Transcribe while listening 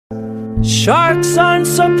Sharks aren't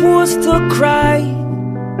supposed to cry,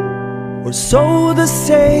 or so the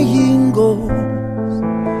saying goes.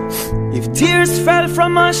 If tears fell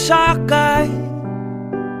from a shark eye,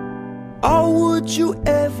 how would you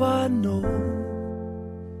ever know?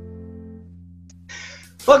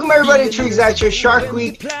 Welcome everybody to True Exactly. Shark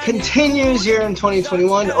Week continues here in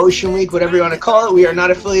 2021, Ocean Week, whatever you want to call it. We are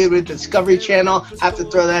not affiliated with Discovery Channel. Have to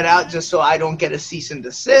throw that out just so I don't get a cease and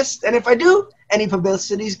desist. And if I do, any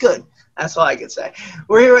publicity is good. That's all I can say.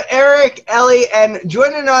 We're here with Eric, Ellie, and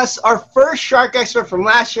joining us, our first shark expert from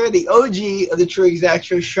last year, the OG of the True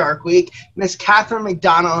Exactly Shark Week, Miss Catherine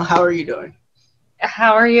McDonald. How are you doing?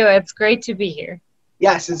 How are you? It's great to be here.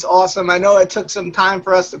 Yes, it's awesome. I know it took some time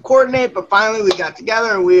for us to coordinate, but finally we got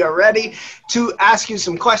together and we are ready to ask you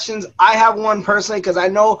some questions. I have one personally because I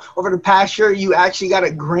know over the past year you actually got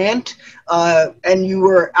a grant and you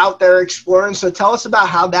were out there exploring. So tell us about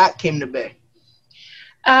how that came to be.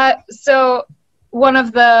 So one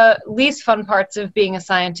of the least fun parts of being a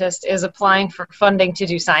scientist is applying for funding to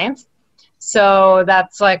do science. So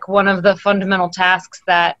that's like one of the fundamental tasks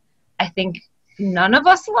that I think none of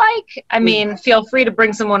us like. I mean, feel free to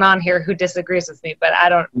bring someone on here who disagrees with me, but I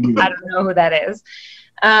don't know who that is.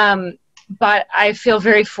 But I feel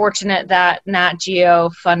very fortunate that Nat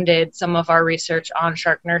Geo funded some of our research on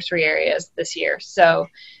shark nursery areas this year. So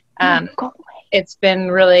it's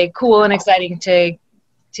been really cool and exciting to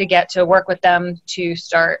get to work with them to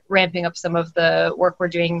start ramping up some of the work we're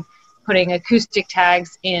doing, putting acoustic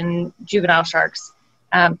tags in juvenile sharks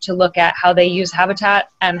to look at how they use habitat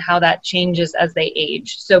and how that changes as they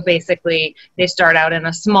age. So basically, they start out in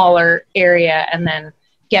a smaller area and then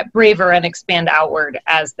get braver and expand outward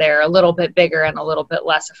as they're a little bit bigger and a little bit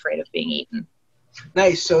less afraid of being eaten.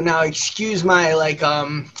 Nice. So now excuse my,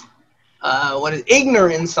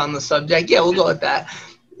 ignorance on the subject. Yeah, we'll go with that.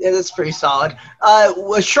 Yeah, that's pretty solid.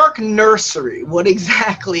 A shark nursery, what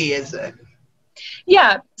exactly is it?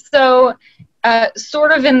 Yeah, so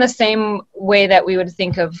sort of in the same way that we would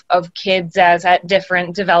think of kids as at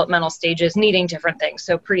different developmental stages needing different things.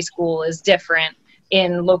 So preschool is different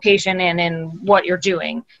in location and in what you're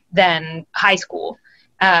doing than high school.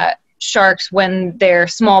 Sharks, when they're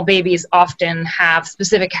small babies, often have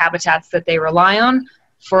specific habitats that they rely on.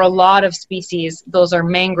 For a lot of species, those are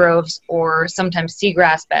mangroves or sometimes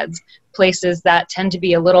seagrass beds, places that tend to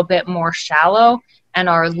be a little bit more shallow and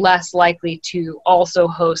are less likely to also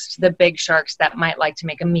host the big sharks that might like to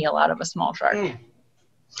make a meal out of a small shark.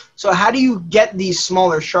 So how do you get these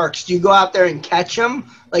smaller sharks? Do you go out there and catch them?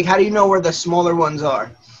 Like, how do you know where the smaller ones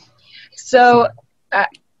are? So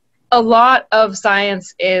a lot of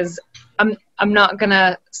science is, I'm not going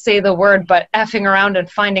to say the word, but effing around and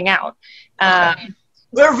finding out.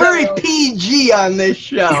 We're very PG on this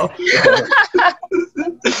show.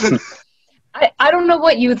 I don't know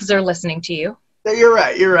what youths are listening to you. You're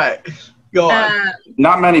right. Go on.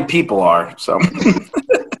 Not many people are, so.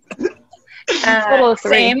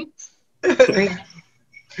 Same.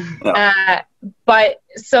 But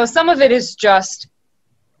so some of it is just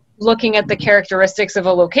looking at the characteristics of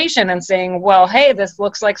a location and saying, well, hey, this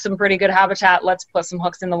looks like some pretty good habitat. Let's put some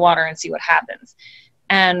hooks in the water and see what happens.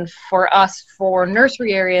 And for us, for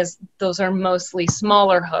nursery areas, those are mostly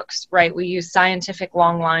smaller hooks, right? We use scientific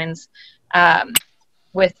long lines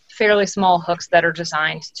with fairly small hooks that are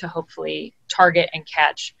designed to hopefully target and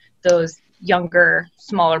catch those younger,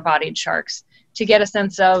 smaller-bodied sharks to get a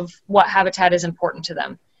sense of what habitat is important to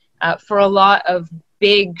them. For a lot of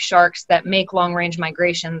big sharks that make long-range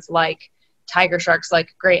migrations, like tiger sharks,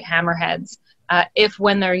 like great hammerheads, if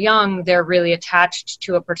when they're young, they're really attached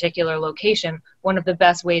to a particular location, one of the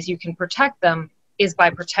best ways you can protect them is by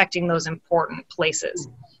protecting those important places.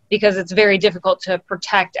 Because it's very difficult to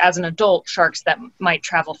protect, as an adult, sharks that might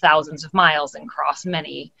travel thousands of miles and cross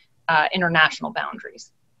many international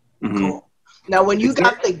boundaries. Cool. Now, when you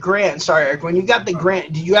got the grant, sorry, Eric, when you got the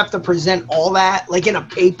grant, did you have to present all that, like in a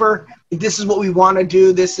paper? Like, this is what we want to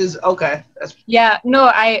do. This is, okay. Yeah,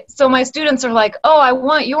 no, so my students are like, oh, I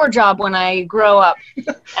want your job when I grow up.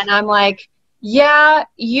 And I'm like, yeah,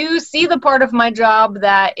 you see the part of my job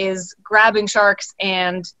that is grabbing sharks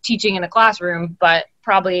and teaching in a classroom, but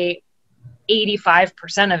probably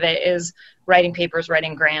 85% of it is writing papers,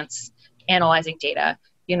 writing grants, analyzing data.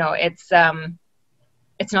 You know, it's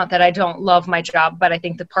not that I don't love my job, but I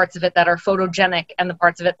think the parts of it that are photogenic and the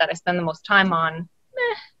parts of it that I spend the most time on,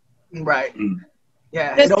 Right.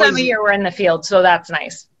 Yeah. This time of year we're in the field, so that's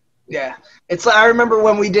nice. Yeah. It's like, I remember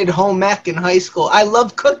when we did home ec in high school. I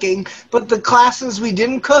loved cooking, but the classes we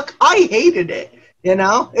didn't cook, I hated it. You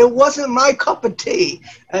know? It wasn't my cup of tea,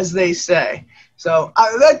 as they say. So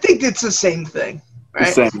I think it's the same thing. Right?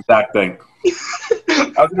 The same exact thing.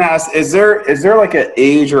 I was gonna ask, is there like an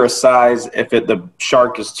age or a size if the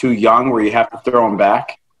shark is too young where you have to throw him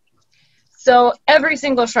back? So every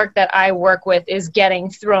single shark that I work with is getting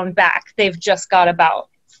thrown back. They've just got about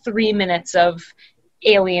 3 minutes of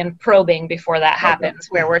alien probing before that happens,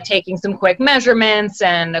 where we're taking some quick measurements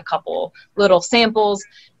and a couple little samples.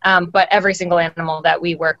 But every single animal that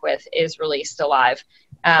we work with is released alive.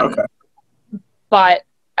 But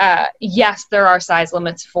yes, there are size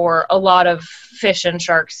limits for a lot of fish and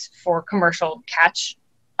sharks for commercial catch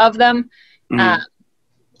of them.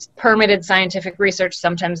 Permitted scientific research,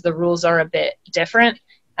 sometimes the rules are a bit different,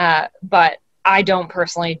 but I don't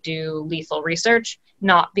personally do lethal research,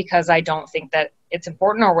 not because I don't think that it's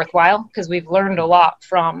important or worthwhile, because we've learned a lot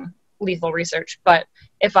from lethal research, but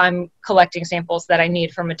if I'm collecting samples that I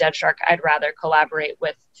need from a dead shark, I'd rather collaborate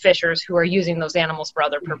with fishers who are using those animals for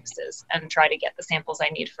other purposes and try to get the samples I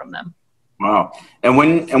need from them. Wow. And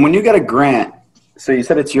when you get a grant, so you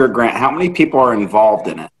said it's your grant, how many people are involved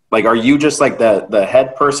in it? Like, are you just like the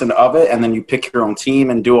head person of it, and then you pick your own team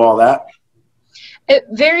and do all that? It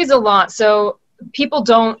varies a lot. So people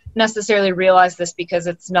don't necessarily realize this because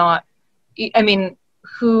it's not, I mean,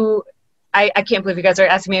 I can't believe you guys are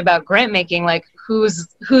asking me about grant making. Like, who's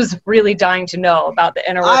really dying to know about the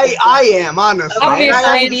inner workings? I am, honestly.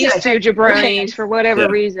 I'm used to jabronis for whatever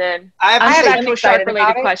reason. I have actual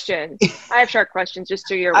shark-related questions. I have shark questions, just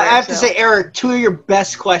so you're aware. I have to say, Eric, 2 of your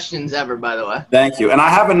best questions ever, by the way. Thank you. And I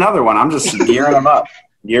have another one. I'm just gearing them up.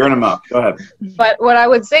 Go ahead. But what I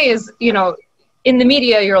would say is, you know, in the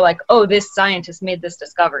media, you're like, oh, this scientist made this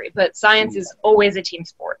discovery. But science is always a team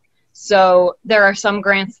sport. So there are some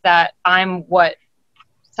grants that I'm what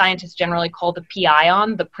scientists generally call the PI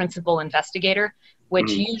on, the principal investigator, which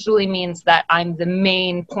usually means that I'm the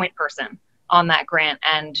main point person on that grant.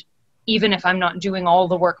 And even if I'm not doing all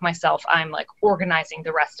the work myself, I'm like organizing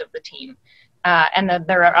the rest of the team. And then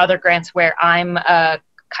there are other grants where I'm a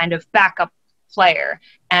kind of backup player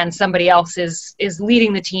and somebody else is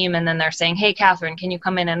leading the team. And then they're saying, hey, Catherine, can you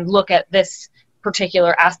come in and look at this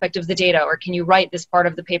particular aspect of the data, or can you write this part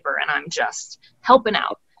of the paper? And I'm just helping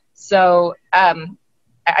out. So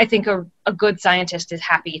I think a good scientist is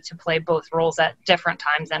happy to play both roles at different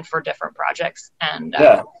times and for different projects. And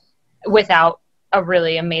without a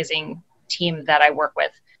really amazing team that I work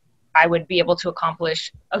with, I would be able to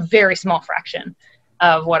accomplish a very small fraction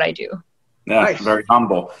of what I do. Yeah, nice. Very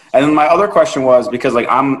humble. And then my other question was, because like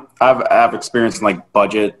I've experience in like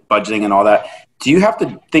budgeting and all that. Do you have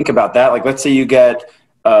to think about that? Like, let's say you get,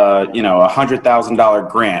 $100,000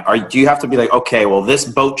 grant. Do you have to be like, okay, well, this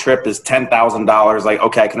boat trip is $10,000. Like,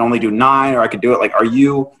 okay, I can only do 9, or I could do it. Like,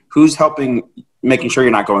 who's helping making sure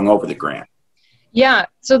you're not going over the grant? Yeah.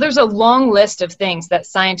 So there's a long list of things that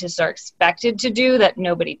scientists are expected to do that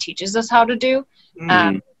nobody teaches us how to do.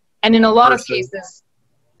 And in a lot of cases,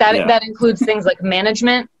 that includes things like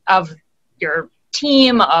management of your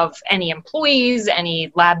team, of any employees,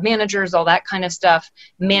 any lab managers, all that kind of stuff,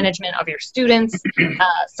 management of your students,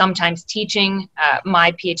 sometimes teaching.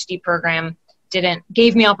 My PhD program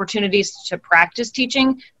gave me opportunities to practice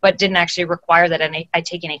teaching, but didn't actually require that I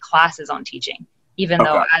take any classes on teaching, even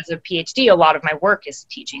though as a PhD, a lot of my work is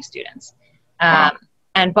teaching students.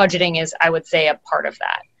 And budgeting is, I would say, a part of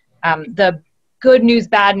that. The good news,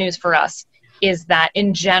 bad news for us is that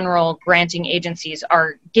in general, granting agencies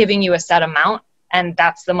are giving you a set amount, and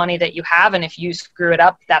that's the money that you have. And if you screw it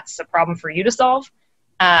up, that's a problem for you to solve.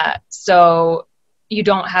 So you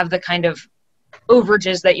don't have the kind of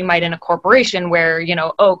overages that you might in a corporation where,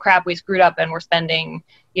 oh crap, we screwed up and we're spending,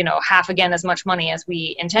 half again as much money as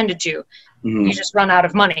we intended to. You just run out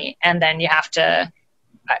of money, and then you have to,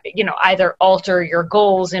 either alter your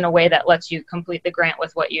goals in a way that lets you complete the grant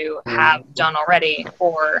with what you have done already,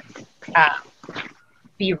 or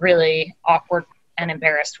be really awkward and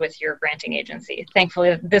embarrassed with your granting agency.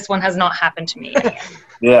 Thankfully, this one has not happened to me yet.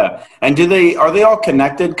 Yeah. And are they all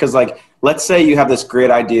connected? Because like, let's say you have this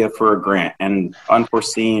great idea for a grant and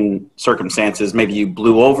unforeseen circumstances, maybe you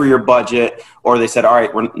blew over your budget, or they said, all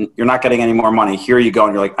right, you're not getting any more money. Here you go.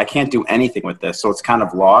 And you're like, I can't do anything with this. So it's kind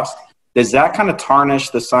of lost. Does that kind of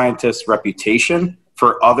tarnish the scientist's reputation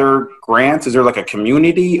for other grants? Is there like a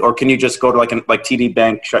community, or can you just go to like TD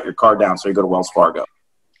Bank, shut your card down, so you go to Wells Fargo?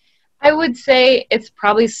 I would say it's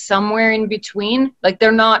probably somewhere in between. Like,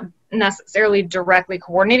 they're not necessarily directly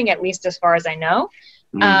coordinating, at least as far as I know.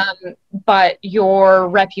 But your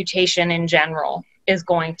reputation in general is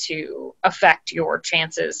going to affect your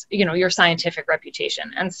chances, your scientific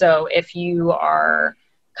reputation. And so if you are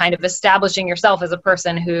kind of establishing yourself as a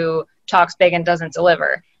person who talks big and doesn't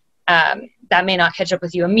deliver, that may not catch up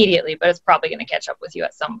with you immediately, but it's probably going to catch up with you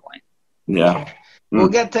at some point. Yeah. We'll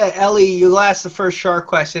get to Ellie. You asked the first shark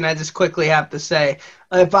question. I just quickly have to say,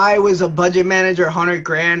 if I was a budget manager,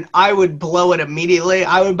 $100,000, I would blow it immediately.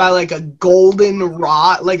 I would buy like a golden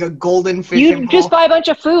rod, like a golden fishing pole. Just buy a bunch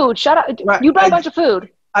of food. Shut up. Right. You buy a bunch of food.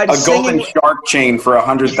 A golden shark chain for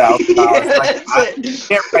 $100,000. I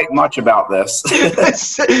can't write much about this.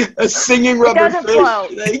 A singing rubber fish.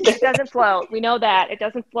 It doesn't float. We know that. It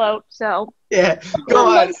doesn't float, so. Yeah, go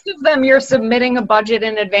on. Most of them, you're submitting a budget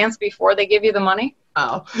in advance before they give you the money.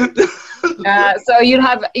 Oh. So you'd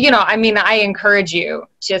have, I encourage you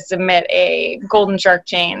to submit a golden shark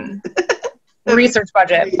chain research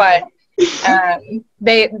budget, but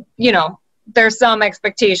there's some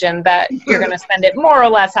expectation that you're going to spend it more or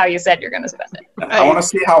less how you said you're going to spend it. I want to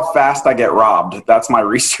see how fast I get robbed. That's my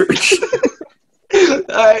research. All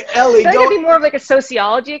right, Ellie, that's going to be more of like a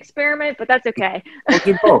sociology experiment, but that's okay. We'll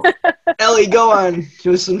do both. Ellie, go on.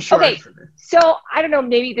 Do some sharks. Okay, so I don't know,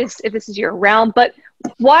 maybe if this is your realm, but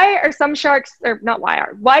why do some sharks live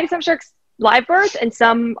birth and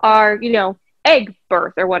some are, egg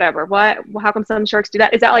birth or whatever? How come some sharks do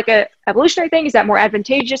that? Is that like a evolutionary thing? Is that more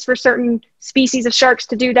advantageous for certain species of sharks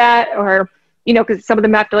to do that? Or, because some of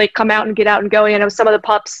them have to like come out and get out and go. Some of the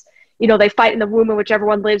pups, they fight in the womb and whichever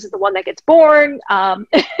one lives is the one that gets born.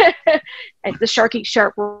 It's the shark eat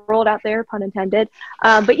shark world out there, pun intended.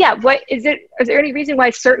 But yeah, is there any reason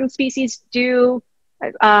why certain species do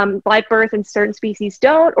live birth and certain species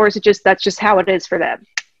don't? Or is it that's just how it is for them?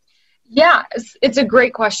 Yeah, it's a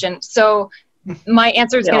great question. So my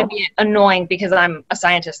answer is going to be annoying because I'm a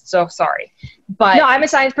scientist, so sorry. But no, I'm a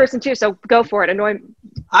science person too, so go for it. Annoying.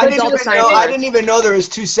 I didn't even know there was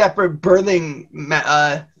two separate birthing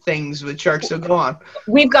things with sharks. So go on.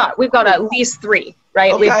 We've got at least three,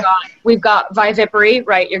 right? Okay. We've got viviparity,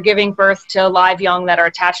 right? You're giving birth to live young that are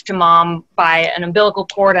attached to mom by an umbilical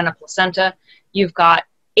cord and a placenta. You've got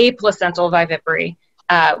aplacental viviparity,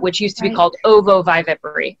 which used to be called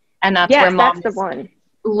ovoviviparity, and that's where mom the one.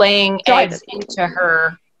 Laying eggs into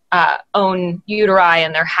her own uteri,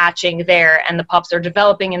 and they're hatching there, and the pups are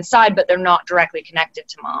developing inside, but they're not directly connected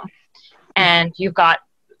to mom. And you've got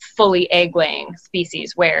fully egg-laying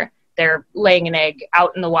species where they're laying an egg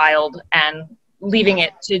out in the wild and leaving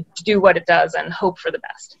it to do what it does and hope for the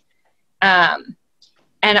best. And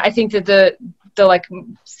I think that the like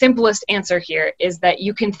simplest answer here is that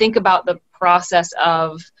you can think about the process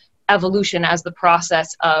of evolution as the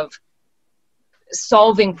process of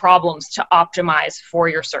solving problems to optimize for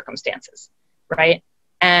your circumstances, right?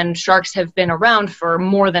 And sharks have been around for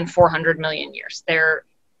more than 400 million years.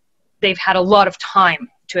 They've had a lot of time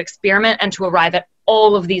to experiment and to arrive at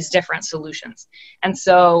all of these different solutions. And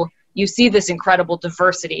so you see this incredible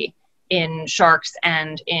diversity in sharks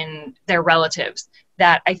and in their relatives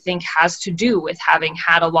that I think has to do with having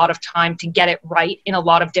had a lot of time to get it right in a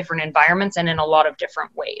lot of different environments and in a lot of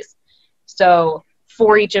different ways. So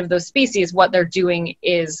for each of those species, what they're doing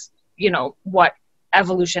is, what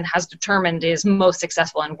evolution has determined is most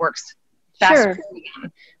successful and works best for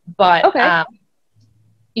them. But,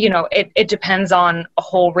 it depends on a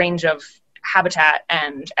whole range of habitat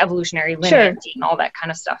and evolutionary lineage and all that kind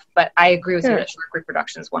of stuff. But I agree with you that shark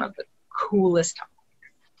reproduction is one of the coolest topics.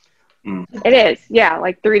 It is, yeah,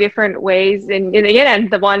 like 3 different ways. And again,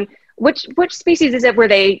 the one, which species is it where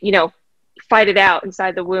they, fight it out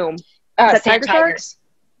inside the womb? Is that tiger sharks?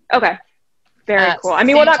 Okay. Very cool. I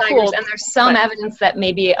mean, well, not cool. And there's some evidence that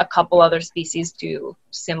maybe a couple other species do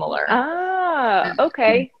similar. Ah,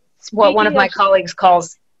 okay. What one of my colleagues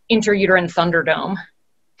calls interuterine thunderdome.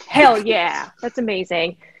 Hell yeah. That's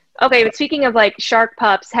amazing. Okay, but speaking of like shark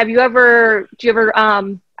pups, do you ever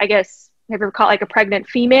caught like a pregnant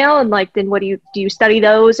female and like, then what do you study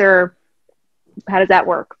those, or how does that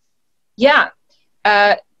work? Yeah.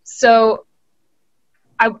 So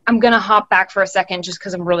I'm going to hop back for a second just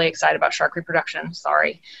because I'm really excited about shark reproduction.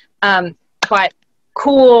 Sorry. But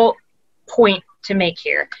cool point to make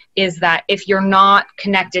here is that if you're not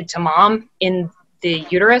connected to mom in the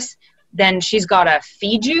uterus, then she's got to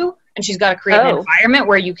feed you and she's got to create an environment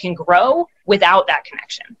where you can grow without that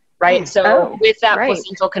connection, right? So with that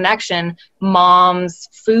placental connection, mom's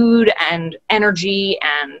food and energy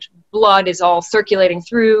and blood is all circulating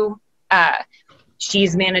through.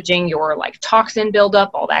 She's managing your like toxin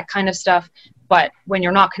buildup, all that kind of stuff. But when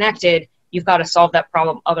you're not connected, you've got to solve that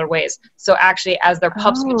problem other ways. So actually, as their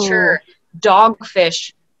pups mature,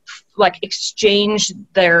 dogfish like exchange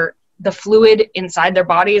the fluid inside their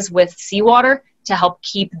bodies with seawater to help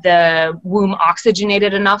keep the womb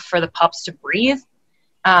oxygenated enough for the pups to breathe.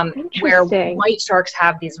 Where white sharks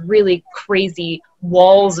have these really crazy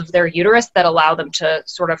walls of their uterus that allow them to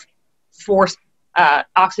sort of force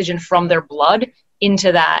oxygen from their blood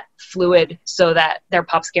into that fluid so that their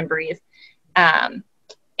pups can breathe.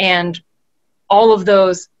 And all of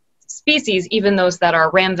those species, even those that are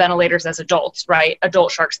ram ventilators as adults, right?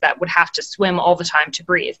 Adult sharks that would have to swim all the time to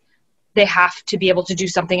breathe. They have to be able to do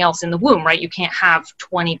something else in the womb, right? You can't have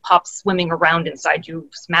 20 pups swimming around inside you,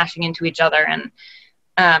 smashing into each other.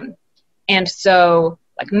 And so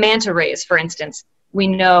like manta rays, for instance, we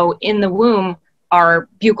know in the womb are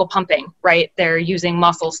buccal pumping, right? They're using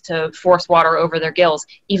muscles to force water over their gills,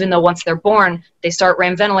 even though once they're born, they start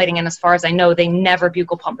ram ventilating. And as far as I know, they never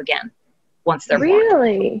buccal pump again once they're born.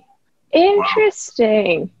 Really?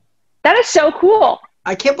 Interesting. Wow. That is so cool.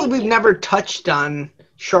 I can't believe we've never touched on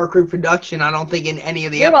shark reproduction, I don't think, in any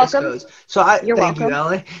of the You're episodes. Welcome. So thank you,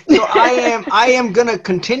 Ellie. So I am gonna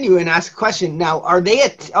continue and ask a question. Now, are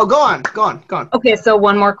they go on. Okay, so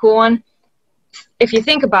one more cool one. If you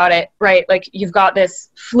think about it, right, like you've got this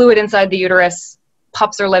fluid inside the uterus,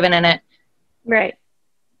 pups are living in it. Right.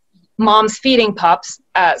 Mom's feeding pups,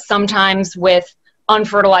 sometimes with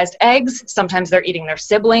unfertilized eggs, sometimes they're eating their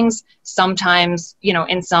siblings, sometimes, you know,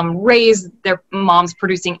 in some rays, their mom's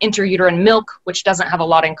producing intrauterine milk, which doesn't have a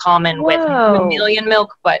lot in common with mammalian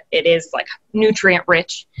milk, but it is like nutrient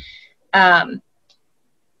rich.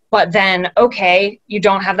 But then, okay, you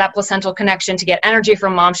don't have that placental connection to get energy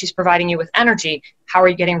from mom. She's providing you with energy. How are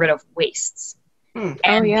you getting rid of wastes?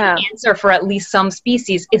 And the answer for at least some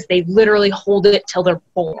species is they literally hold it till they're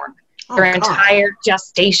born. Their entire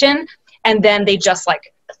gestation, and then they just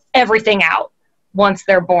like everything out once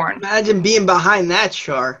they're born. Imagine being behind that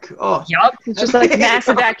shark. Oh, yep. It's just like mass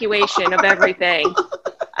evacuation of everything.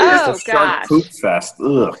 Oh, gosh. Poop fest.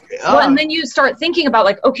 Ugh. Well, and then you start thinking about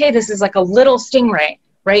like, okay, this is like a little stingray,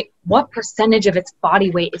 right? What percentage of its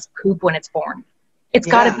body weight is poop when it's born? It's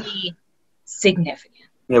got to be significant.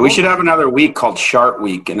 Yeah, we should have another week called Shark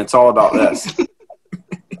Week, and it's all about this.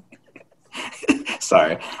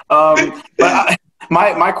 Sorry. But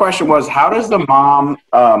my question was, how does the mom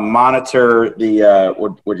monitor the,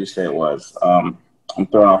 what would you say it was? I'm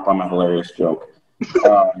thrown off by my hilarious joke.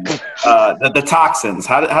 The toxins.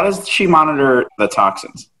 How does she monitor the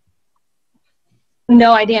toxins?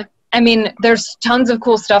 No idea. I mean, there's tons of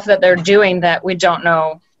cool stuff that they're doing that we don't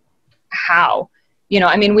know how. You know,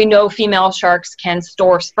 I mean, we know female sharks can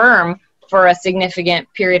store sperm for a significant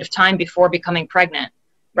period of time before becoming pregnant,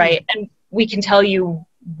 right? And we can tell you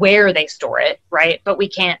where they store it, right? But we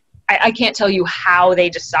can't, I can't tell you how they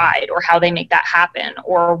decide or how they make that happen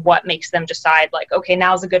or what makes them decide like, okay,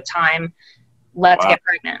 now's a good time. Let's get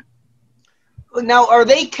pregnant. Now, are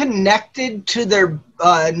they connected to their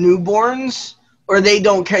newborns or they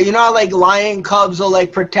don't care? You know how like lion cubs will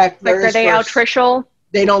like protect theirs? Like, are they altricial?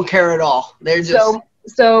 They don't care at all. They're just...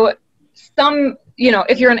 So some, you know,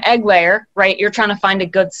 if you're an egg layer, right, you're trying to find a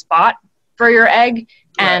good spot for your egg.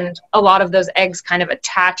 And a lot of those eggs kind of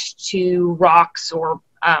attach to rocks or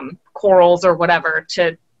corals or whatever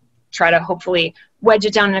to try to hopefully wedge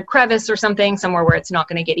it down in a crevice or something, somewhere where it's not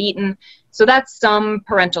going to get eaten. So that's some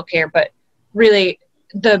parental care. But really,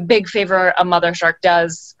 the big favor a mother shark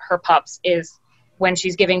does her pups is when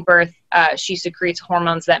she's giving birth, she secretes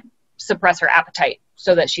hormones that suppress her appetite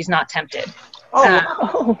so that she's not tempted.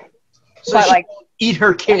 So but like eat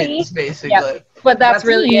her kids, basically. Yeah, but that's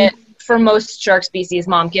really it. For most shark species,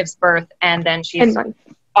 mom gives birth and then she's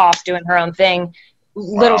off doing her own thing.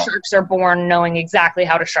 Little sharks are born knowing exactly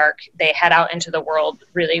how to shark. They head out into the world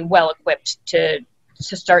really well equipped to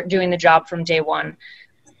start doing the job from day one.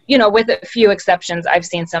 You know, with a few exceptions, I've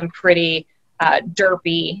seen some pretty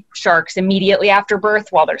derpy sharks immediately after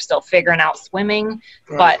birth while they're still figuring out swimming,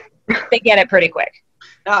 but they get it pretty quick.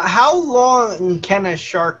 How long can a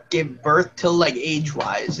shark give birth till, like,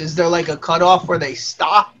 age-wise? Is there, like, a cutoff where they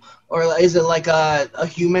stop? Or is it like a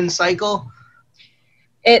human cycle?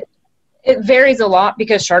 It varies a lot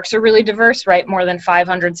because sharks are really diverse, right? More than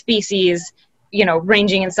 500 species, you know,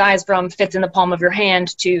 ranging in size from fits in the palm of your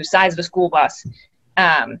hand to size of a school bus.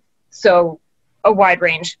 So a wide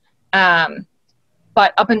range.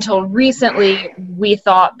 But up until recently, we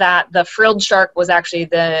thought that the frilled shark was actually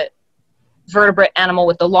the vertebrate animal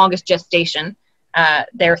with the longest gestation.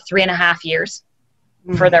 They're 3.5 years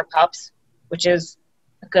for their pups, which is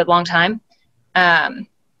a good long time. And,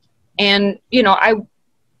 you know,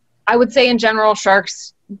 I would say in general,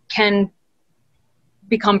 sharks can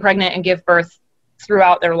become pregnant and give birth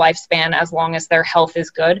throughout their lifespan as long as their health is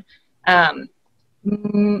good.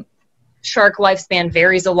 Shark lifespan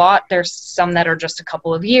varies a lot. There's some that are just a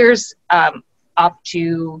couple of years, up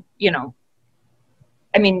to, you know,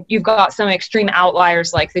 I mean, you've got some extreme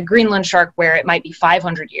outliers like the Greenland shark where it might be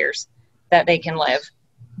 500 years that they can live.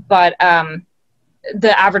 But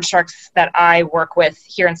the average sharks that I work with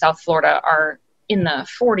here in South Florida are in the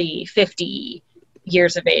 40, 50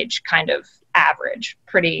 years of age kind of average,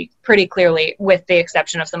 pretty clearly, with the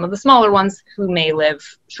exception of some of the smaller ones who may live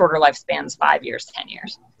shorter lifespans, 5 years, 10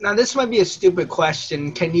 years. Now, this might be a stupid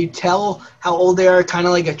question. Can you tell how old they are? Kind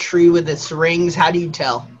of like a tree with its rings. How do you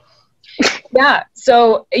tell? Yeah,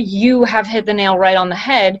 so you have hit the nail right on the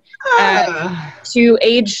head. To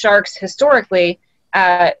age sharks historically,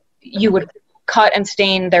 you would cut and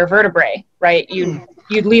stain their vertebrae, right?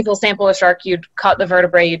 You'd lethal sample a shark, you'd cut the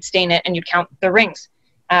vertebrae, you'd stain it, and you'd count the rings.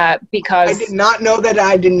 Because I did not know that.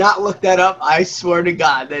 I did not look that up. I swear to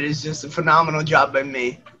God, that is just a phenomenal job by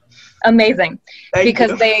me. Amazing.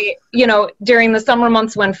 Because you. they, during the summer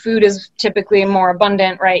months when food is typically more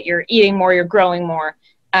abundant, right? You're eating more, you're growing more.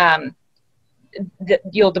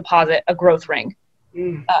 You'll deposit a growth ring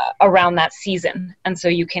around that season. And so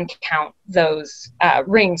you can count those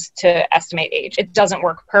rings to estimate age. It doesn't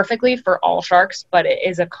work perfectly for all sharks, but it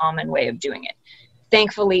is a common way of doing it.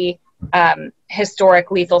 Thankfully, historic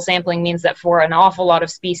lethal sampling means that for an awful lot of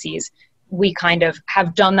species, we kind of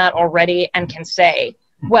have done that already and can say,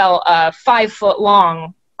 well, 5 foot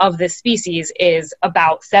long of this species is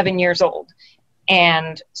about 7 years old.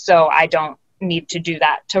 And so I don't need to do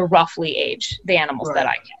that to roughly age the animals that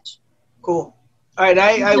I catch. Cool. All right,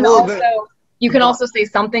 I will. You can also say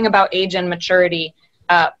something about age and maturity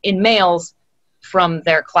in males from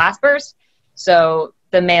their claspers. So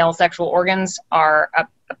the male sexual organs are a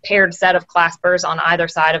paired set of claspers on either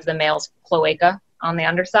side of the male's cloaca on the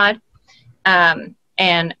underside.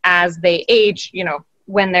 And as they age,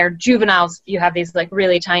 when they're juveniles, you have these like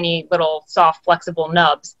really tiny little soft flexible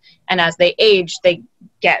nubs. And as they age, they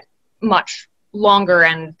get much longer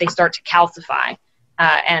and they start to calcify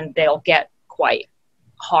and they'll get quite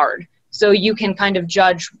hard. So you can kind of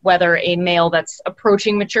judge whether a male that's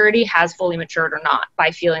approaching maturity has fully matured or not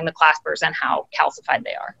by feeling the claspers and how calcified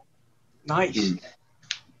they are. Nice.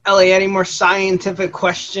 Ellie, any more scientific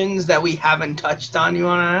questions that we haven't touched on you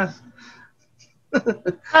want to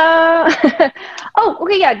ask?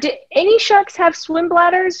 Okay, yeah. Do any sharks have swim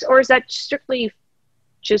bladders, or is that strictly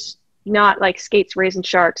just not like skates raising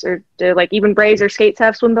sharks, or do like even brays or skates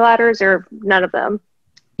have swim bladders, or none of them?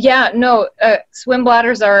 Yeah, no, swim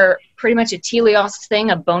bladders are pretty much a teleost thing,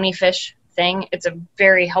 a bony fish thing. It's a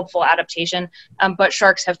very helpful adaptation, but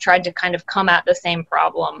sharks have tried to kind of come at the same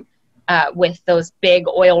problem with those big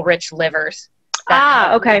oil-rich livers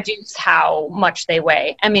that reduce how much they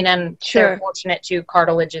weigh. I mean, and they're fortunate too,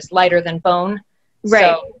 cartilage is lighter than bone,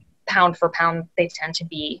 so pound for pound, they tend to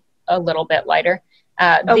be a little bit lighter.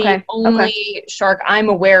 The only shark I'm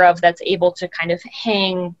aware of that's able to kind of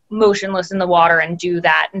hang motionless in the water and do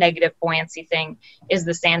that negative buoyancy thing is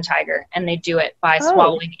the sand tiger, and they do it by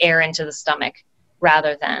swallowing air into the stomach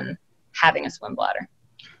rather than having a swim bladder.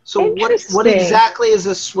 So what exactly is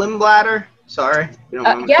a swim bladder? Sorry.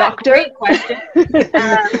 Great question.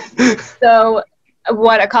 So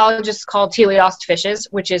what ecologists call teleost fishes,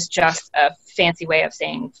 which is just a fancy way of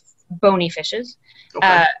saying bony fishes,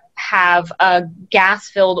 have a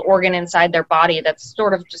gas-filled organ inside their body that's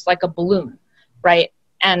sort of just like a balloon, right?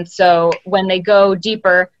 And so when they go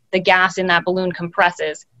deeper, the gas in that balloon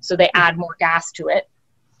compresses, so they add more gas to it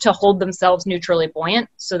to hold themselves neutrally buoyant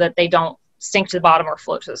so that they don't sink to the bottom or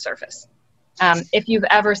float to the surface. If you've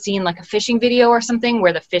ever seen like a fishing video or something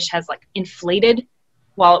where the fish has like inflated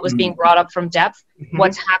while it was being brought up from depth,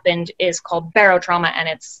 what's happened is called barotrauma, and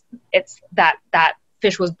it's that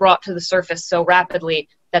fish was brought to the surface so rapidly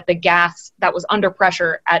that the gas that was under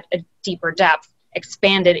pressure at a deeper depth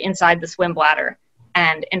expanded inside the swim bladder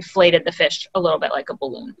and inflated the fish a little bit like a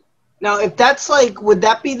balloon. Now, if that's like, would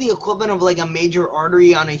that be the equivalent of like a major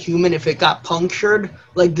artery on a human if it got punctured?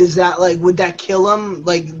 Like, does that, like, would that kill them?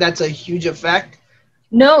 Like, that's a huge effect?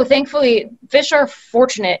 No, thankfully, fish are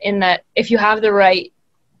fortunate in that if you have the right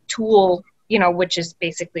tool, which is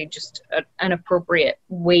basically just an appropriate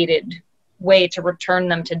weighted way to return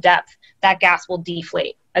them to depth, that gas will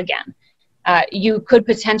deflate again. You could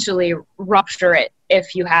potentially rupture it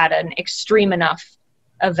if you had an extreme enough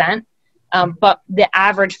event. But the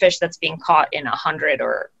average fish that's being caught in 100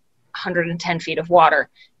 or 110 feet of water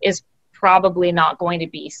is probably not going to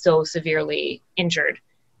be so severely injured,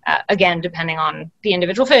 again, depending on the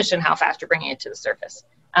individual fish and how fast you're bringing it to the surface.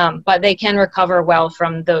 But they can recover well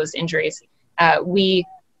from those injuries. We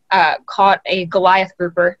caught a Goliath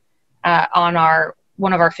grouper on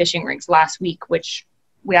one of our fishing rigs last week, which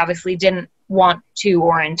we obviously didn't want to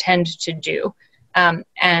or intend to do.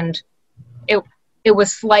 And it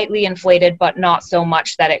was slightly inflated, but not so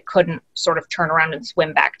much that it couldn't sort of turn around and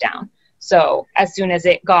swim back down. So as soon as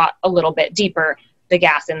it got a little bit deeper, the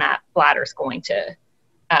gas in that bladder is going to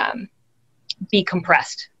be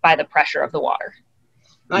compressed by the pressure of the water.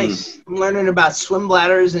 Nice. I'm learning about swim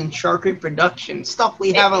bladders and shark reproduction, stuff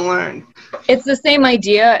we haven't learned. It's the same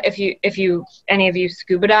idea. If you any of you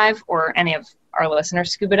scuba dive, or any of our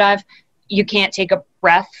listeners scuba dive, you can't take a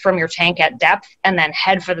breath from your tank at depth and then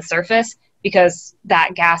head for the surface, because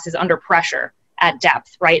that gas is under pressure at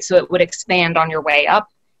depth, right? So it would expand on your way up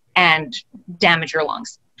and damage your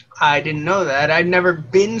lungs. I didn't know that. I'd never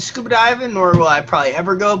been scuba diving, nor will I probably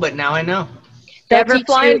ever go, but now I know. Never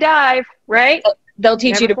fly and dive, right? They'll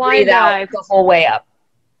teach Never you to fly breathe and out dive. the whole way up,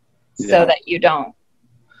 Yeah. so that you don't.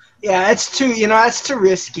 Yeah, that's too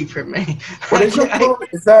risky for me. What is your quote?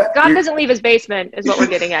 Is that God doesn't leave his basement, is what we're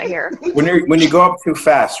getting at here. when you go up too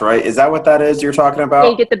fast, right? Is that what that is you're talking Yeah,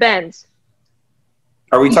 about? you get the bends.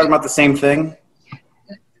 Are we talking about the same thing?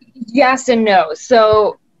 Yes and no.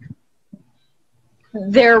 So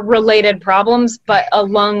they're related problems, but a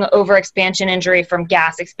lung overexpansion injury from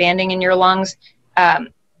gas expanding in your lungs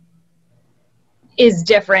is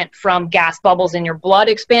different from gas bubbles in your blood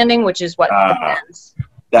expanding, which is what the bends.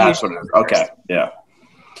 That's what it is. Okay. Yeah.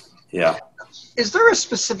 Yeah. Is there a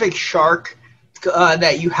specific shark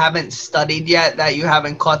that you haven't studied yet, that you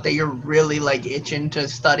haven't caught, that you're really like itching to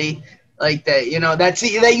study? Like that,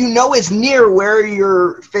 that is near where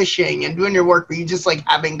you're fishing and doing your work, but you just like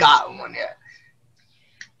haven't gotten one yet.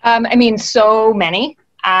 I mean, so many.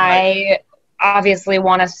 I obviously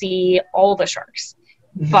want to see all the sharks,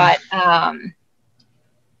 but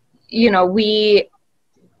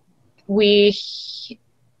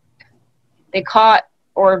they caught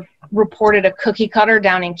or reported a cookie cutter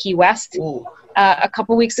down in Key West a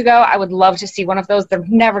couple weeks ago. I would love to see one of those. They're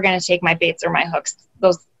never going to take my baits or my hooks.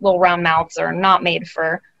 Those little round mouths are not made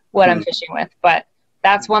for what I'm fishing with, but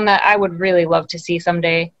that's one that I would really love to see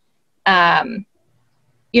someday.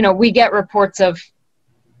 We get reports of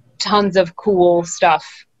tons of cool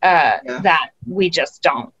stuff that we just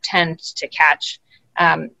don't tend to catch.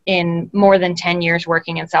 In more than 10 years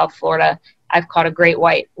working in South Florida, I've caught a great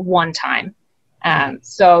white one time.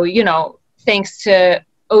 So, thanks to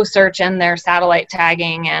OSearch and their satellite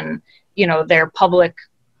tagging and, their public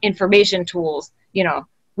information tools,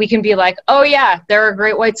 we can be like, oh yeah, there are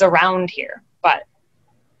great whites around here, but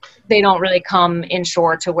they don't really come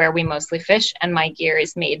inshore to where we mostly fish. And my gear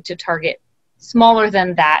is made to target smaller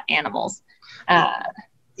than that animals.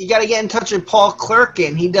 You got to get in touch with Paul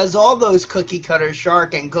Clerkin. He does all those cookie cutter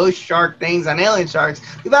shark and ghost shark things on Alien Sharks.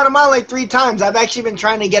 We've had him on like 3 times. I've actually been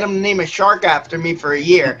trying to get him to name a shark after me for a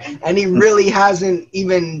year, and he really hasn't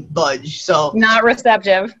even budged. So Not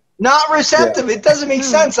receptive. Yeah. It doesn't make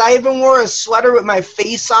sense. I even wore a sweater with my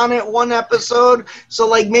face on it one episode, so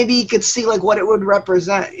like maybe you could see like what it would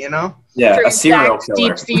represent, Yeah, True a serial sex, killer.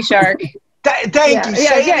 deep sea shark. Thank you.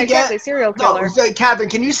 Say it again. Exactly. Serial killer. No, Catherine,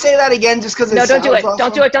 can you say that again just because No, don't do it. awesome?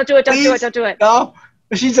 Don't do it. Don't do it. Don't do it. Please? Don't do it. No,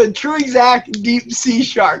 she's a true exact deep sea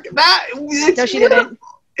shark. No, she didn't.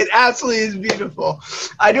 It absolutely is beautiful.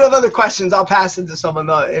 I do have other questions. I'll pass it to someone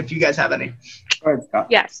though if you guys have any. Go ahead, Scott.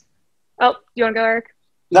 Yes. Oh, you want to go, Eric?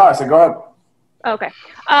 No, I said go ahead. Okay.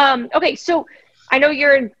 Okay. So I know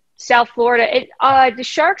you're in South Florida. The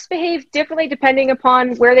sharks behave differently depending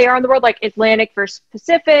upon where they are in the world, like Atlantic versus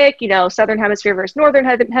Pacific, Southern Hemisphere versus Northern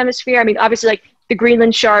Hemisphere. I mean, obviously, like the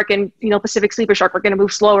Greenland shark and, Pacific sleeper shark are going to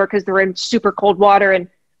move slower because they're in super cold water and,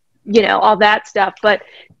 all that stuff. But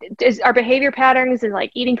our behavior patterns and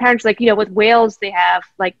like eating patterns, like, with whales, they have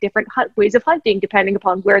like different ways of hunting depending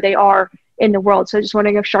upon where they are in the world. So just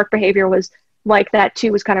wondering if shark behavior was like that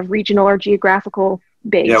too, was kind of regional or geographical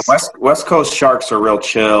based. Yeah, West Coast sharks are real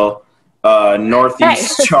chill.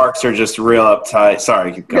 Northeast sharks are just real uptight.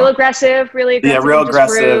 Sorry, keep going. Really aggressive. Yeah, real just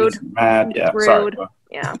aggressive, rude. mad. Yeah, Rude. sorry.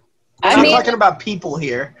 Yeah. I'm talking about people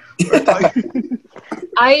here.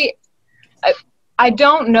 I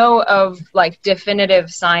don't know of like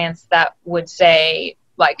definitive science that would say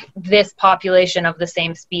like this population of the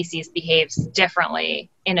same species behaves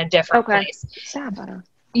differently in a different place.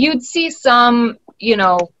 You'd see some,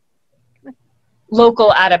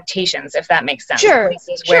 local adaptations, if that makes sense. Sure,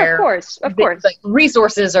 Places where of course. like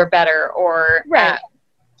resources are better, or right.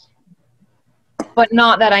 But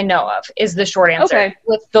not that I know of, is the short answer. Okay.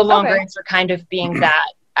 With the longer answer kind of being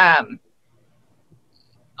that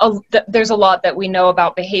there's a lot that we know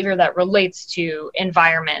about behavior that relates to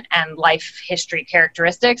environment and life history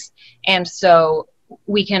characteristics, and so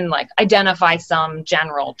we can like identify some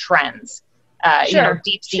general trends.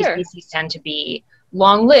 Deep sea species tend to be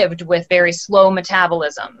long-lived with very slow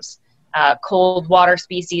metabolisms. Cold water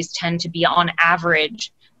species tend to be on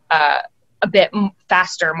average a bit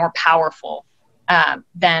faster, more powerful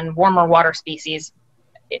than warmer water species,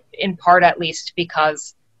 in part at least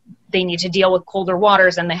because they need to deal with colder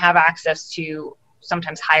waters, and they have access to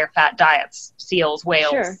sometimes higher fat diets, seals,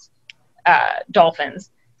 whales, Sure.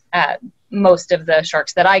 Dolphins. Most of the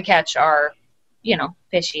sharks that I catch are,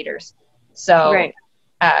 fish eaters. So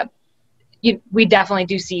Right. We definitely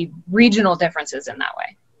do see regional differences in that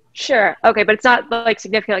way. Sure. Okay, but it's not like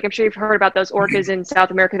significant. Like I'm sure you've heard about those orcas in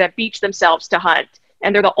South America that beach themselves to hunt,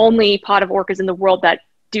 and they're the only pod of orcas in the world that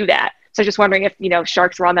do that. So just wondering if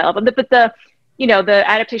sharks were on that level. But the the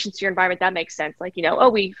adaptations to your environment, that makes sense. Like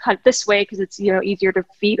we hunt this way because it's easier to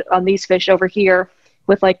feed on these fish over here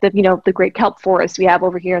with like the great kelp forest we have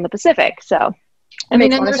over here in the Pacific. So I mean,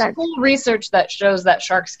 makes a and lot of there's sense. full research that shows that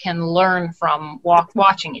sharks can learn from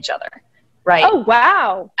watching each other, right? Oh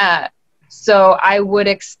wow. So I would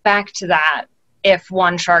expect that if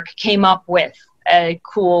one shark came up with a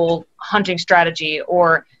cool hunting strategy,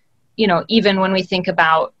 or, even when we think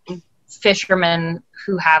about fishermen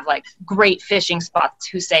who have like great fishing spots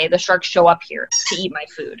who say the sharks show up here to eat my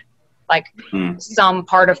food, like some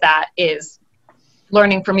part of that is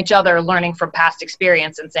learning from each other, learning from past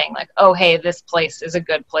experience, and saying like, oh, hey, this place is a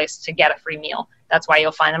good place to get a free meal. That's why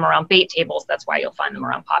you'll find them around bait tables. That's why you'll find them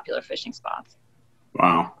around popular fishing spots.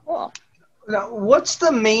 Wow. Cool. Now, what's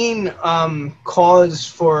the main cause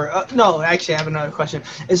for no, actually I have another question.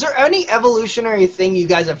 Is there any evolutionary thing you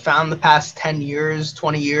guys have found the past 10 years,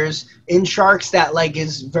 20 years in sharks that like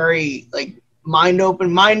is very like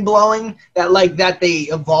mind-blowing that they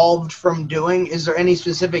evolved from doing? Is there any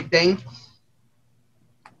specific thing?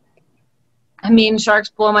 I mean, sharks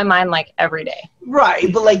blow my mind like every day.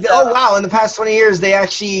 Right, but like, oh wow, in the past 20 years they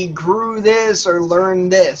actually grew this or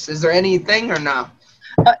learned this. Is there anything or no?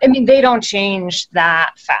 I mean, they don't change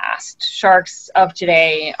that fast. Sharks of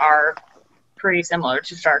today are pretty similar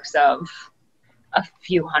to sharks of a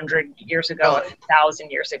few hundred years ago, a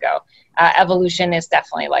 1,000 years ago. Evolution is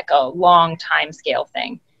definitely like a long time scale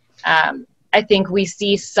thing. I think we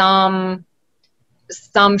see some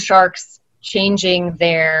sharks changing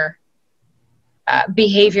their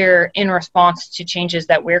behavior in response to changes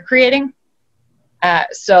that we're creating.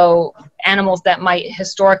 So animals that might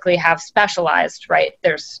historically have specialized, right?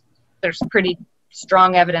 There's pretty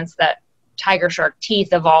strong evidence that tiger shark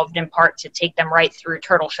teeth evolved in part to take them right through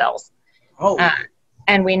turtle shells. Oh.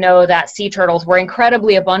 And we know that sea turtles were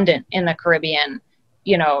incredibly abundant in the Caribbean,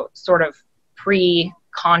 sort of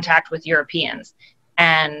pre-contact with Europeans.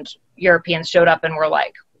 And Europeans showed up and were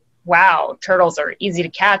like, wow, turtles are easy to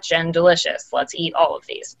catch and delicious. Let's eat all of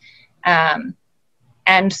these.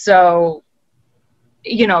 And so,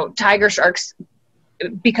 tiger sharks,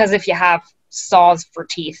 because if you have saws for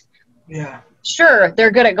teeth, sure, they're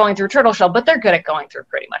good at going through turtle shell, but they're good at going through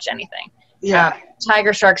pretty much anything.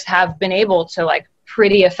 Tiger sharks have been able to like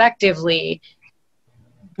pretty effectively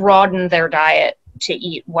broaden their diet to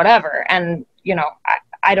eat whatever. And,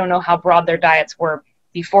 I don't know how broad their diets were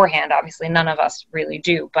beforehand. Obviously, none of us really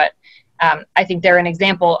do. But I think they're an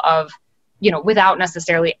example of, without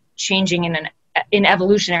necessarily changing in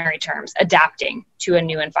evolutionary terms, adapting to a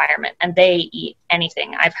new environment. And they eat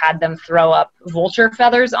anything. I've had them throw up vulture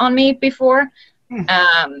feathers on me before.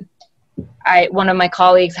 One of my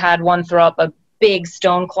colleagues had one throw up a big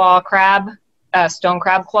stone crab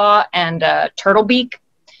claw, and a turtle beak.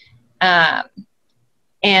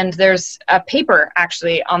 And there's a paper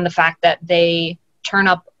actually on the fact that they turn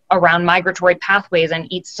up around migratory pathways and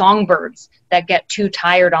eat songbirds that get too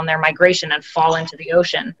tired on their migration and fall into the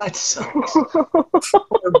ocean. That's so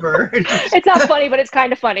poor bird. It's not funny, but it's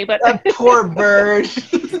kind of funny. But that poor bird.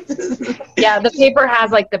 Yeah, the paper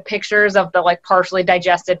has like the pictures of the like partially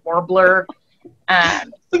digested warbler.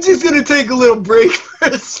 I'm just gonna take a little break for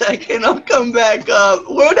a second. I'll come back up.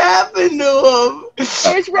 What happened to him?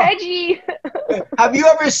 Where's Reggie? Have you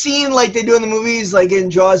ever seen, like they do in the movies, like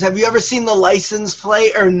in Jaws, have you ever seen the license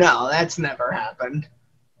plate? Or no, that's never happened.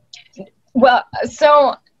 Well,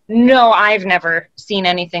 so no, I've never seen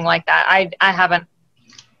anything like that. I haven't.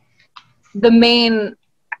 The main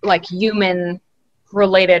like human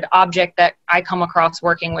related object that I come across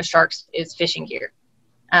working with sharks is fishing gear.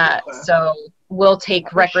 So we'll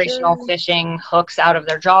take recreational fishing hooks out of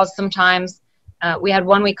their jaws sometimes. We had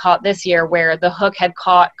one we caught this year where the hook had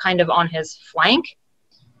caught kind of on his flank,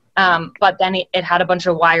 but then it had a bunch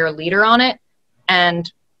of wire leader on it. And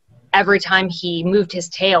every time he moved his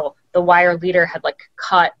tail, the wire leader had like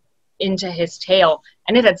cut into his tail,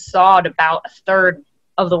 and it had sawed about a third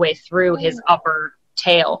of the way through his upper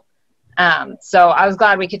tail. So I was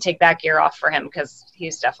glad we could take that gear off for him because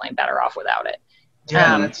he's definitely better off without it.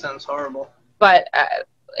 Yeah, that sounds horrible. But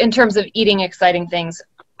in terms of eating exciting things,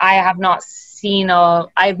 I have not seen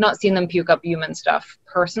them puke up human stuff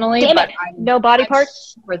personally. Damn but it. No body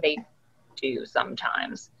parts? Where they do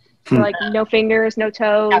sometimes. So, like no fingers, no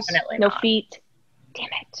toes, Definitely no not. feet. Damn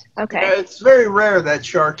it. Okay. Yeah, it's very rare that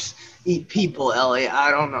sharks eat people, Ellie. I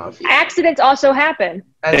don't know if you. Accidents also happen.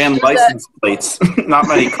 And That's- license plates. Not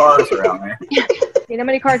many cars around there. You know,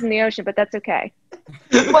 many cars in the ocean, but that's okay.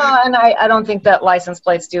 Well, and I don't think that license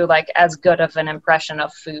plates do like as good of an impression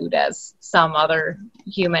of food as some other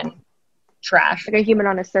human trash. Like a human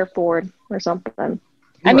on a surfboard or something.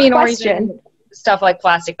 I mean, or Question. even stuff like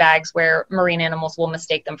plastic bags where marine animals will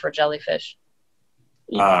mistake them for jellyfish.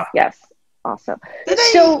 Yes. Also. Did they,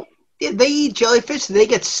 So did they eat jellyfish? Do they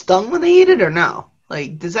get stung when they eat it or no?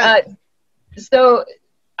 Like, does that? So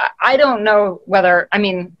I don't know whether, I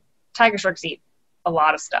mean, tiger sharks eat a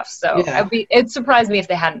lot of stuff, so Yeah. it surprised me if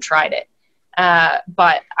they hadn't tried it.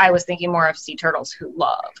 But I was thinking more of sea turtles who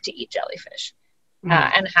love to eat jellyfish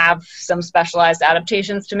and have some specialized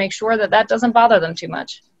adaptations to make sure that that doesn't bother them too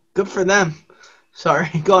much. Good for them. Sorry,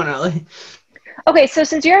 go on, Ellie. okay, so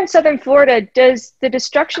since you're in southern Florida, does the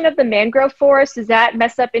destruction of the mangrove forest, does that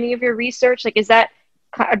mess up any of your research? Like,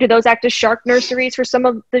 do those act as shark nurseries for some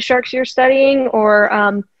of the sharks you're studying,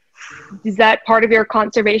 or is that part of your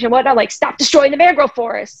conservation? Whatnot, like stop destroying the mangrove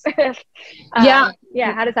forest? Yeah.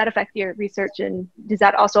 Yeah. How does that affect your research, and is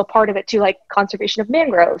that also a part of it too, like conservation of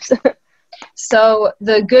mangroves? So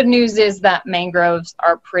the good news is that mangroves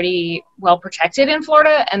are pretty well protected in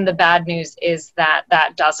Florida, and the bad news is that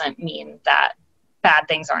that doesn't mean that bad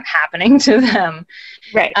things aren't happening to them.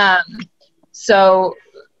 Right. So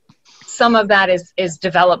some of that is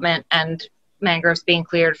development and mangroves being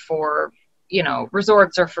cleared for, you know,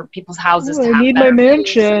 resorts or for people's houses. to have better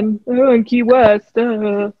views. in Key West.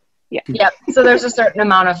 Yep. So there's a certain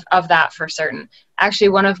amount of that for certain. Actually,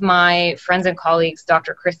 one of my friends and colleagues,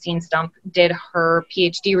 Dr. Christine Stump, did her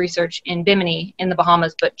PhD research in Bimini in the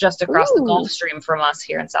Bahamas, but just across the Ooh. Gulf Stream from us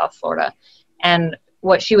here in South Florida. And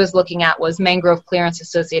what she was looking at was mangrove clearance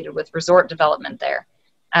associated with resort development there.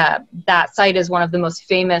 That site is one of the most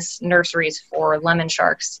famous nurseries for lemon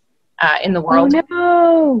sharks in the world. Oh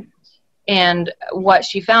no. And what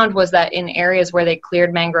she found was that in areas where they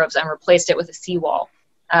cleared mangroves and replaced it with a seawall,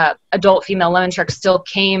 adult female lemon sharks still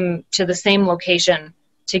came to the same location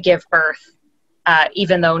to give birth,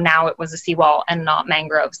 even though now it was a seawall and not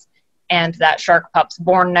mangroves. And that shark pups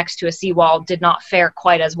born next to a seawall did not fare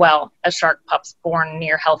quite as well as shark pups born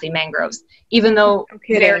near healthy mangroves, even though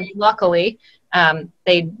very luckily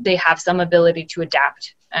they have some ability to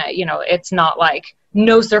adapt. You know, it's not like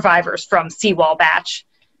no survivors from seawall batch.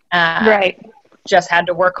 Right. Just had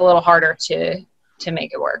to work a little harder to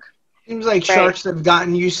make it work. Seems like sharks have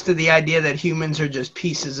gotten used to the idea that humans are just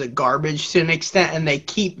pieces of garbage to an extent, and they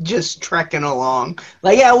keep just trekking along.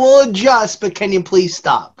 Like, yeah, we'll adjust, but can you please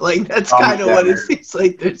stop? Like, that's kind of what it seems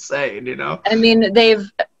like they're saying, you know? I mean, they've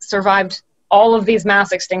survived all of these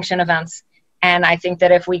mass extinction events, and I think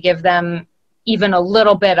that if we give them even a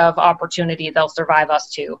little bit of opportunity, they'll survive us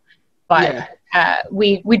too. But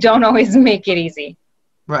we don't always make it easy.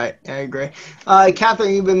 Right, I agree.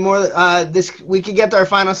 Catherine, you've been more. We could get to our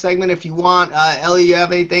final segment if you want. Ellie, you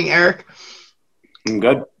have anything? Eric? I'm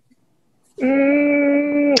good.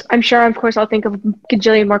 I'm sure, of course, I'll think of a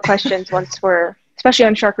gajillion more questions especially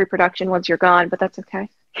on shark reproduction once you're gone, but that's okay.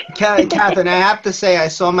 Catherine, I have to say I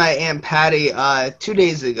saw my Aunt Patty 2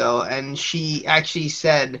 days ago, and she actually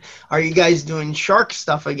said, "Are you guys doing shark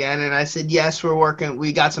stuff again?" And I said, "Yes, we're working.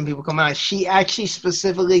 We got some people coming on." She actually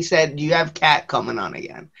specifically said, "Do you have Kat coming on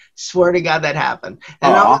again?" Swear to God that happened.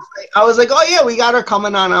 And I was like, "Oh yeah, we got her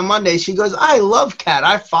coming on Monday." She goes, "I love Kat.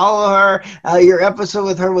 I follow her. Your episode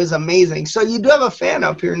with her was amazing." So you do have a fan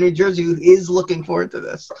up here in New Jersey who is looking forward to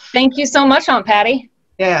this. Thank you so much, Aunt Patty.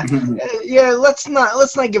 Yeah, Let's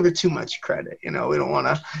not give her too much credit. You know, we don't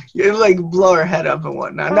want to like blow her head up and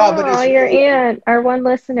whatnot. No, but it's your aunt, our one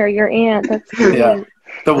listener, your aunt. That's great. Yeah.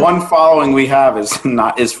 The one following we have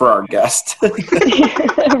is for our guest.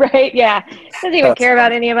 Right? Yeah. Doesn't even care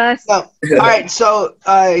about any of us. No. All right. So,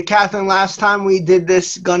 Catherine, last time we did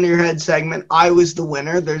this gun to your head segment, I was the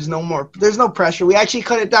winner. There's no pressure. We actually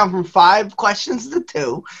cut it down from 5 questions to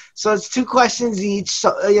 2. So it's 2 questions each.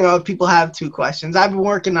 So, you know, people have 2 questions. I've been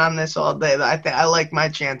working on this all day. I like my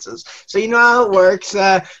chances. So you know how it works.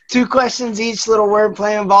 2 questions each, little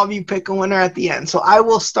wordplay involved. You pick a winner at the end. So I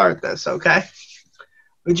will start this. Okay.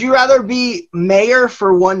 Would you rather be mayor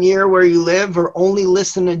for 1 year where you live, or only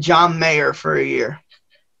listen to John Mayer for a year?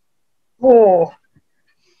 Oh.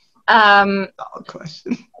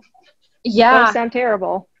 Question. Yeah. Those sound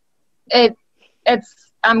terrible.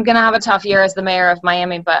 I'm gonna have a tough year as the mayor of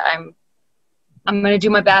Miami, but I'm gonna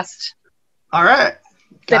do my best. All right.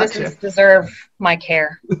 Gotcha. Citizens deserve my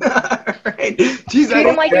care. All right. Jeez, Treat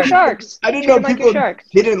him like your Sharks. I didn't Treat know him like people your Sharks.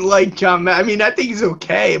 didn't like John Madden. I mean, I think he's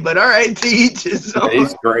okay, but all right, to each his own.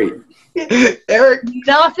 He's great. Eric?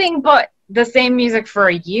 Nothing but the same music for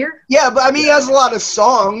a year. Yeah, but I mean, he has a lot of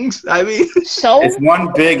songs. I mean, So It's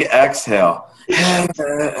one big exhale.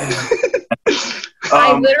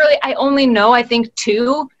 I only know, I think,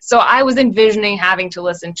 2. So I was envisioning having to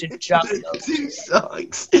listen to just those. 2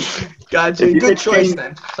 songs. Gotcha. If you Good could choice change-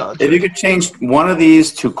 then. Solid If you choice. could change one of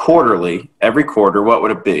these to quarterly, every quarter, what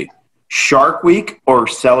would it be? Shark Week or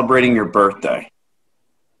celebrating your birthday?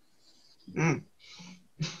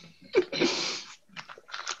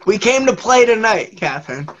 We came to play tonight,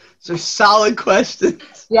 Catherine. So solid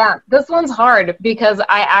questions. Yeah, this one's hard because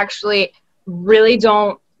I actually really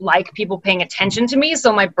don't like people paying attention to me.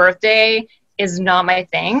 So my birthday is not my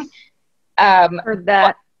thing. or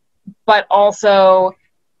that. But also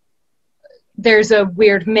there's a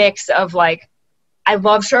weird mix of like, I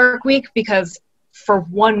love Shark Week because for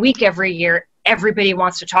 1 week every year, everybody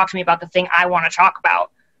wants to talk to me about the thing I want to talk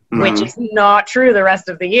about, which is not true the rest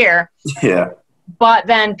of the year. Yeah. But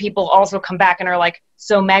then people also come back and are like,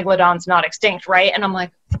 so Megalodon's not extinct, right? And I'm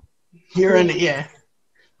like, You're in it, yeah.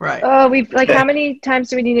 Right. Oh, we've like, how many times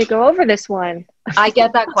do we need to go over this one? I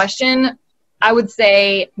get that question, I would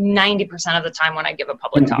say 90% of the time when I give a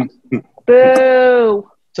public talk. Boo.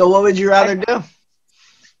 So what would you rather do?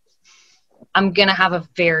 I'm going to have a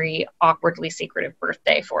very awkwardly secretive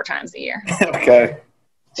birthday 4 times a year. Okay.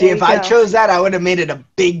 See, There if you I go. chose that, I would have made it a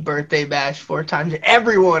big birthday bash 4 times.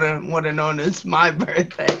 Everyone would have known it's my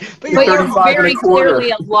birthday. But But you're 35 and a very quarter.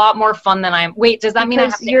 clearly a lot more fun than I am. Wait, does that mean I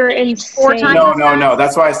have Because to you're age 4 insane. times? No.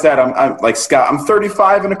 That's why I said I'm like Scott. I'm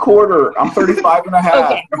 35 and a quarter. I'm 35 and a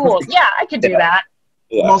half. Okay, cool. Yeah, I could do that.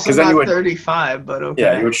 Yeah. I'm also Because then you not would. 35, but okay.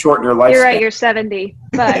 Yeah, you would shorten your lifespan. You're right, you're 70.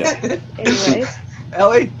 But anyways.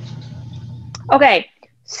 Ellie? Okay,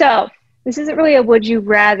 so this isn't really a would you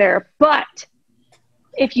rather, but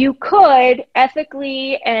if you could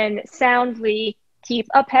ethically and soundly keep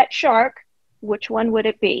a pet shark, which one would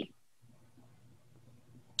it be?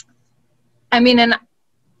 I mean, and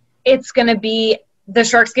it's going to be, the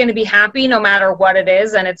shark's going to be happy no matter what it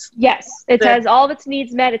is. And it's, Yes, it The- has all of its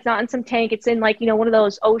needs met. It's not in some tank. It's in like, one of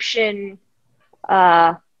those ocean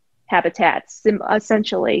habitats,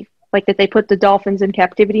 essentially, like that they put the dolphins in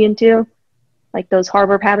captivity into, like those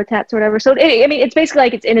harbor habitats or whatever. So, it's basically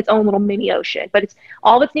like it's in its own little mini ocean, but it's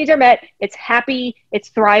all of its needs are met. It's happy. It's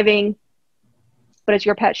thriving, but it's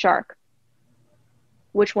your pet shark.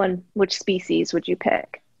 Which species would you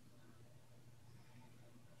pick?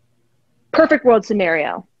 Perfect world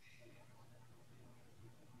scenario.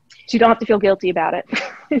 So you don't have to feel guilty about it.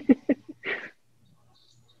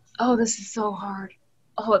 oh, this is so hard.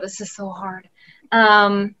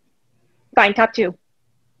 Fine, top 2.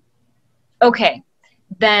 Okay,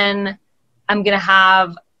 then I'm going to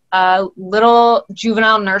have a little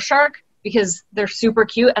juvenile nurse shark because they're super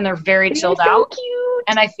cute and they're very chilled They're so out. cute.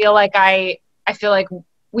 And I feel like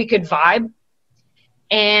we could vibe.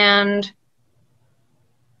 And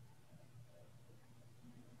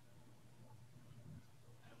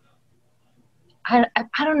I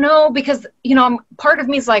don't know because, part of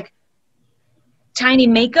me is like tiny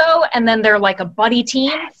Mako and then they're like a buddy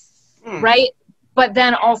team, right? But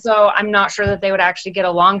then also I'm not sure that they would actually get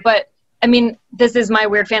along. But I mean, this is my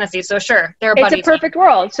weird fantasy. So sure, they're a buddy It's a perfect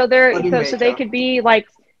world. So Buddy so they Mako. could be like,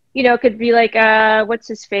 it could be like, what's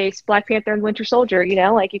his face? Black Panther and Winter Soldier,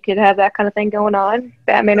 like you could have that kind of thing going on.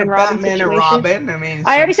 Batman and Robin Batman and situation. Robin. I mean,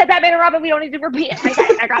 I already said Batman and Robin. We don't need to repeat it.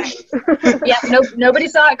 I got it. Yeah, nobody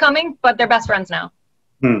saw it coming, but they're best friends now.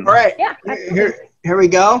 all right. Yeah, absolutely. Here we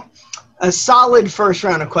go. A solid first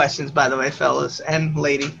round of questions, by the way, fellas and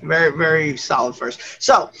lady. Very, very solid first.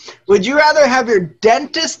 So, would you rather have your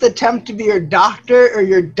dentist attempt to be your doctor or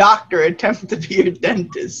your doctor attempt to be your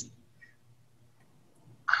dentist?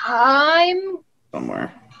 I'm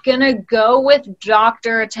Somewhere. gonna go with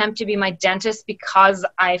doctor attempt to be my dentist because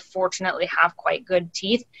I fortunately have quite good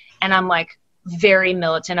teeth and I'm like very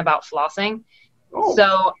militant about flossing. Oh,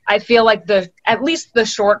 So I feel like at least the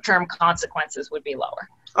short-term consequences would be lower.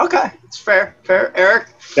 okay. It's fair. Fair. Eric?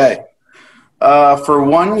 Okay. For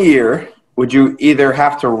 1 year, would you either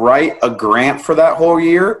have to write a grant for that whole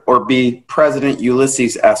year or be President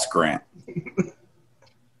Ulysses S. Grant?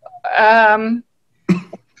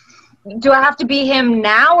 Do I have to be him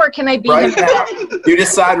now or can I be Right him? now. You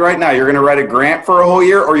decide right now you're going to write a grant for a whole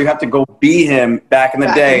year or you have to go be him back in the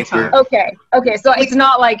Back day. in time. Okay. So it's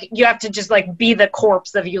not like you have to just like be the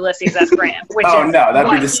corpse of Ulysses S. Grant, which Oh, is no, that'd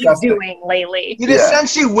be what disgusting. he's doing lately. You'd Yeah.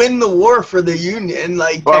 essentially win the war for the Union.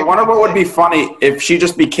 Like, Well, I wonder what would be funny if she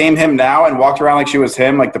just became him now and walked around like she was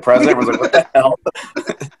him, like the president was like, what the hell?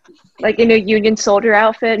 like in a Union soldier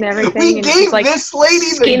outfit and everything. We and gave just, like, this lady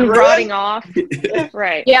the skin grant. rotting off.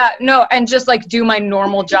 Right. Yeah, no, and just like do my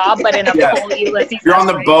normal job, but in a Yeah. full Ulysses. You're on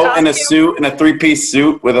the S. boat in a costume. suit, in a 3-piece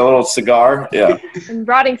suit with a little cigar. Yeah. And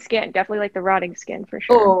rotting skin. Definitely like the rotting skin for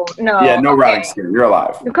sure. Oh no. Yeah, no okay. rotting skin. You're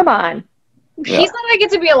alive. No, come on. Yeah. He's not gonna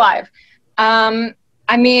get to be alive.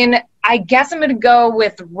 I mean, I guess I'm going to go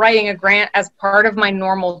with writing a grant as part of my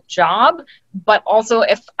normal job, but also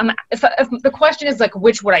if the question is like,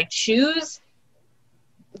 which would I choose?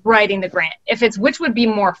 Writing the grant. If it's which would be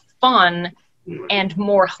more fun and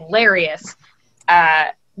more hilarious,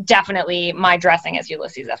 definitely my dressing as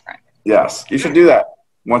Ulysses S. Grant. Yes, you should do that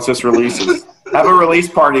once this releases. Have a release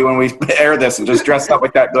party when we air this and just dress up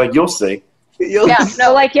like that. Be like, you'll see. Yeah,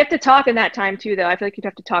 So like you have to talk in that time too, though. I feel like you'd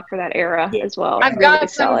have to talk for that era as well. I've to got really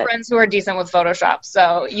sell some it. friends who are decent with Photoshop,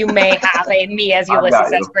 so you may have a me as I've got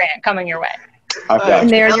Ulysses you. S. Grant coming your way. I've got And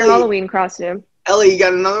you. they're in your Ellie- Halloween costume. Ellie, you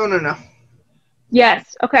got another one or no?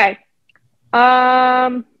 Yes. Okay.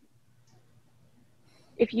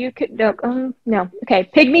 If you could no. Okay.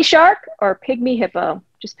 Pygmy shark or pygmy hippo?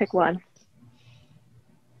 Just pick one.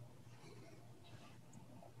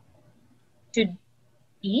 To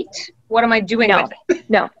eat? What am I doing No. with it?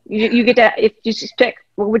 No. You get to if you just pick.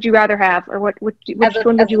 What would you rather have, or which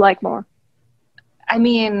one would you like more? I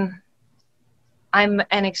mean, I'm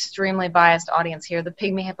an extremely biased audience here. The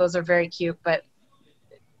pygmy hippos are very cute, but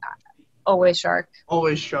always shark.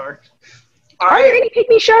 Always shark. All Are there right. any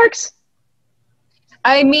pygmy sharks?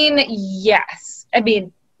 I mean, yes. I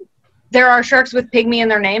mean, there are sharks with pygmy in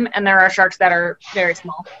their name, and there are sharks that are very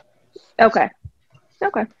small. Okay.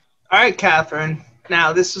 Okay. All right, Catherine.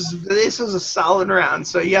 Now this was a solid round,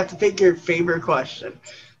 so you have to pick your favorite question.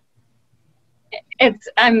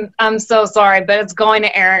 I'm so sorry, but it's going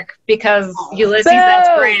to Eric because Ulysses S.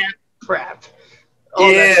 Grant. Crap. Oh,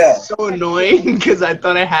 Yeah. that's so annoying because I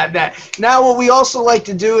thought I had that. Now, what we also like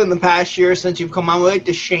to do in the past year since you've come on, we like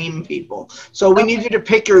to shame people. So we need you to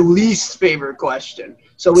pick your least favorite question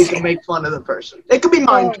so we can make fun of the person. It could be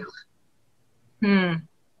mine, too.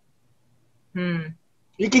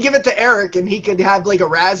 You could give it to Eric, and he could have like a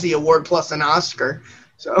Razzie Award plus an Oscar.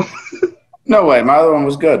 So No way. My other one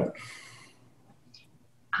was good.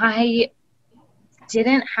 I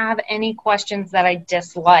didn't have any questions that I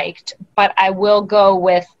disliked, but I will go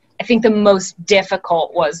with, I think the most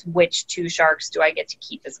difficult was which two sharks do I get to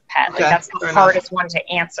keep as a pet? Okay, Like that's fair the enough. hardest one to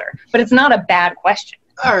answer. But it's not a bad question.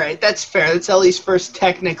 all right, that's fair. That's Ellie's first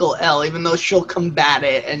technical L, even though she'll combat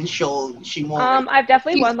it and she won't. I've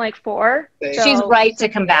definitely won like 4. So She's right to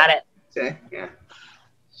combat it. Say, yeah.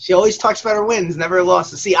 She always talks about her wins, never her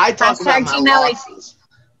losses. See, I talk about Hashtag my Team Ellie. losses.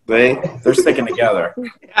 They're sticking together.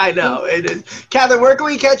 I know it is. Catherine, where can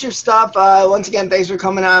we catch your stuff? Once again, thanks for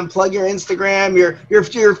coming on. Plug your Instagram,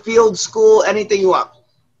 your field school, anything you want.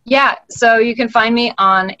 Yeah, so you can find me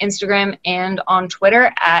on Instagram and on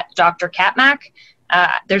Twitter at Dr. Catmac.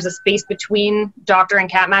 There's a space between Dr. and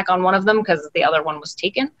Catmac on one of them because the other one was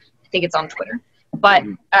taken. I think it's on Twitter. But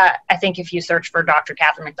I think if you search for Dr.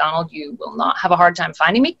 Catherine McDonald, you will not have a hard time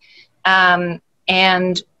finding me.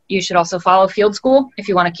 And you should also follow Field School if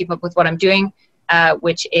you want to keep up with what I'm doing,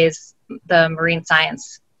 which is the marine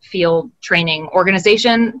science field training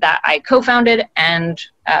organization that I co-founded, and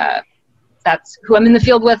that's who I'm in the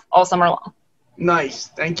field with all summer long. Nice.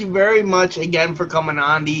 Thank you very much again for coming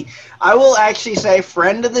on. I will actually say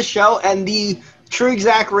friend of the show and the True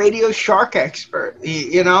Exact Radio shark expert.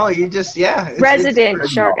 You just, yeah. resident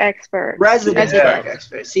it's shark expert. Resident shark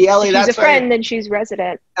expert. See, Ellie, She's that's a friend, then she's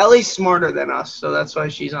resident. Ellie's smarter than us, so that's why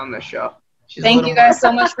she's on the show. She's a Thank little you guys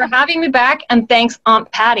so much for having me back, and thanks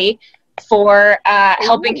Aunt Patty for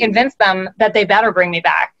helping convince them that they better bring me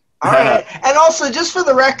back. All right. And also, just for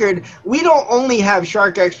the record, we don't only have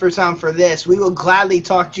shark experts on for this. We will gladly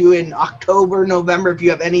talk to you in October, November if you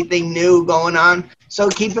have anything new going on. So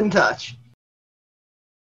keep in touch.